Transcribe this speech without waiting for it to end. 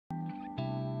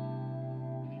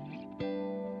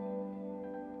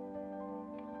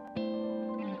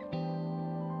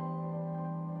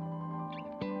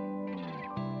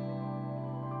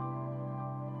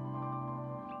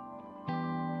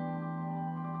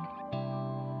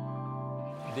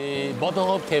The Bottle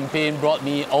Hope campaign brought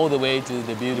me all the way to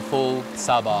the beautiful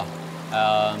Sabah.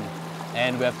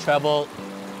 And we have traveled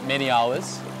many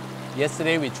hours.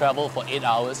 Yesterday we traveled for 8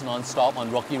 hours non-stop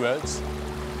on rocky roads.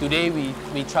 Today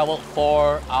we traveled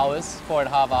 4 hours,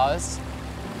 4.5 hours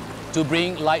to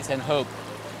bring lights and hope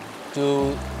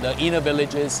to the inner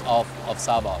villages of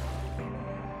Sabah.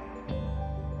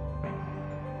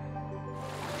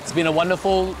 It's been a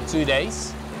wonderful 2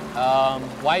 days.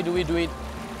 Why do we do it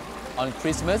on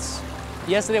Christmas?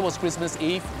 Yesterday was Christmas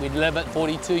Eve. We delivered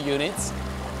 42 units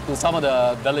to some of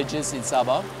the villages in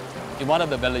Sabah, in one of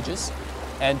the villages.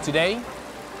 And today,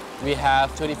 we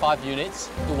have 25 units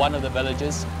to one of the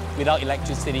villages without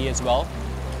electricity as well,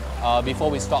 before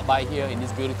we stop by here in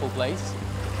this beautiful place.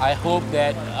 I hope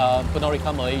that Pernod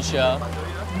Ricard Malaysia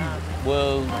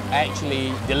will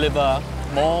actually deliver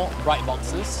more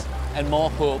Brightboxes and more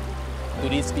hope to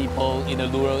these people in the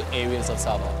rural areas of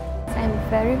Sabah. I'm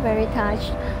very, very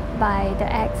touched by the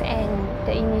acts and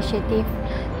the initiative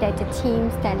that the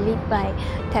teams that lead by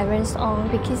Terrence on,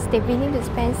 because they're willing to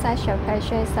spend such a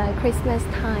precious Christmas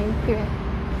time period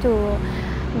to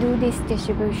do these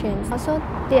distributions. Also,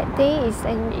 that day is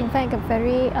in fact a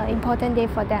very important day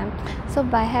for them. So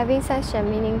by having such a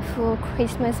meaningful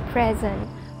Christmas present.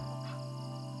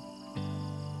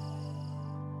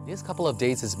 This couple of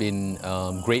days has been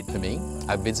great for me.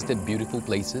 I've visited beautiful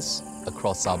places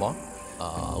across Sabah,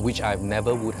 which I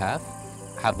never would have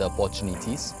the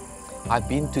opportunities. I've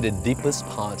been to the deepest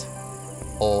part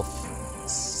of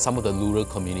some of the rural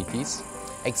communities,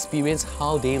 experienced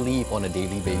how they live on a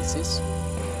daily basis.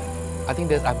 I think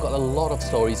that I've got a lot of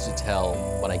stories to tell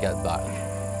when I get back.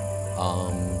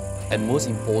 And most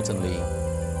importantly,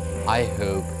 I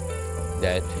hope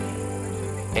that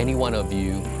any one of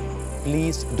you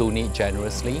please donate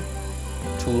generously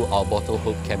to our Bottle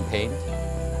Hope campaign.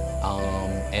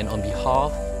 And on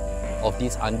behalf of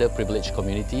these underprivileged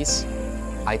communities,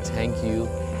 I thank you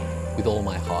with all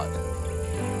my heart.